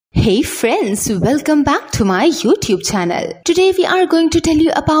Hey friends, welcome back to my YouTube channel. Today we are going to tell you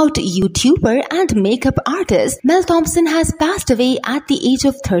about YouTuber and makeup artist Mel Thompson has passed away at the age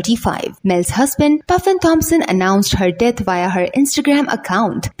of 35. Mel's husband, Puffin Thompson, announced her death via her Instagram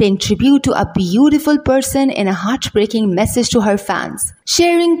account, paying tribute to a beautiful person in a heartbreaking message to her fans.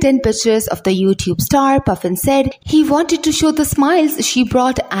 Sharing 10 pictures of the YouTube star, Puffin said he wanted to show the smiles she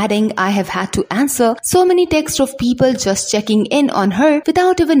brought, adding, "I have had to answer so many texts of people just checking in on her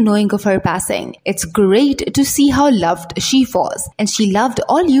without even knowing of her passing. It's great to see how loved she was, and she loved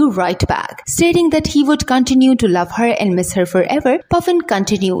all you right back." Stating that he would continue to love her and miss her forever, Puffin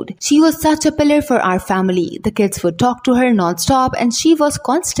continued, "She was such a pillar for our family. The kids would talk to her non-stop and she was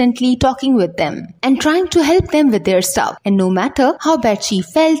constantly talking with them and trying to help them with their stuff. And no matter how bad she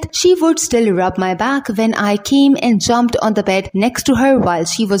felt, she would still rub my back when I came and jumped on the bed next to her while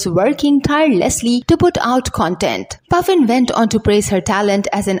she was working tirelessly to put out content." Puffin went on to praise her talent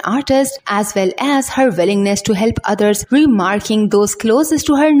as an artist as well as her willingness to help others, remarking those closest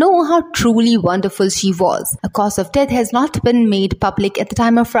to her know how truly wonderful she was. A cause of death has not been made public at the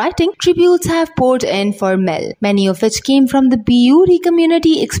time of writing. Tributes have poured in for Mel, many of which came from the beauty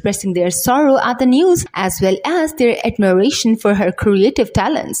community expressing their sorrow at the news as well as their admiration for her creative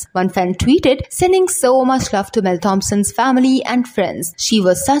talents. One fan tweeted, "Sending so much love to Mel Thompson's family and friends. She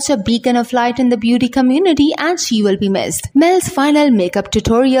was such a beacon of light in the beauty community and she will be missed." Mel's final makeup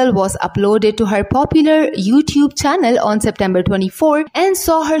tutorial was uploaded to her popular YouTube channel on September 24 and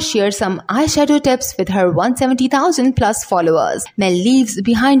saw her share some eyeshadow tips with her 170,000 plus followers. Mel leaves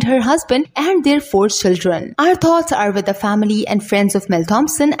behind her husband and their 4 children. Our thoughts are with the family and friends of Mel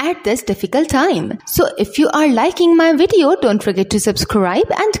Thompson at this difficult time. So if you are liking my video, don't forget to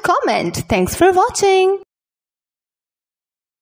subscribe and comment. Thanks for watching.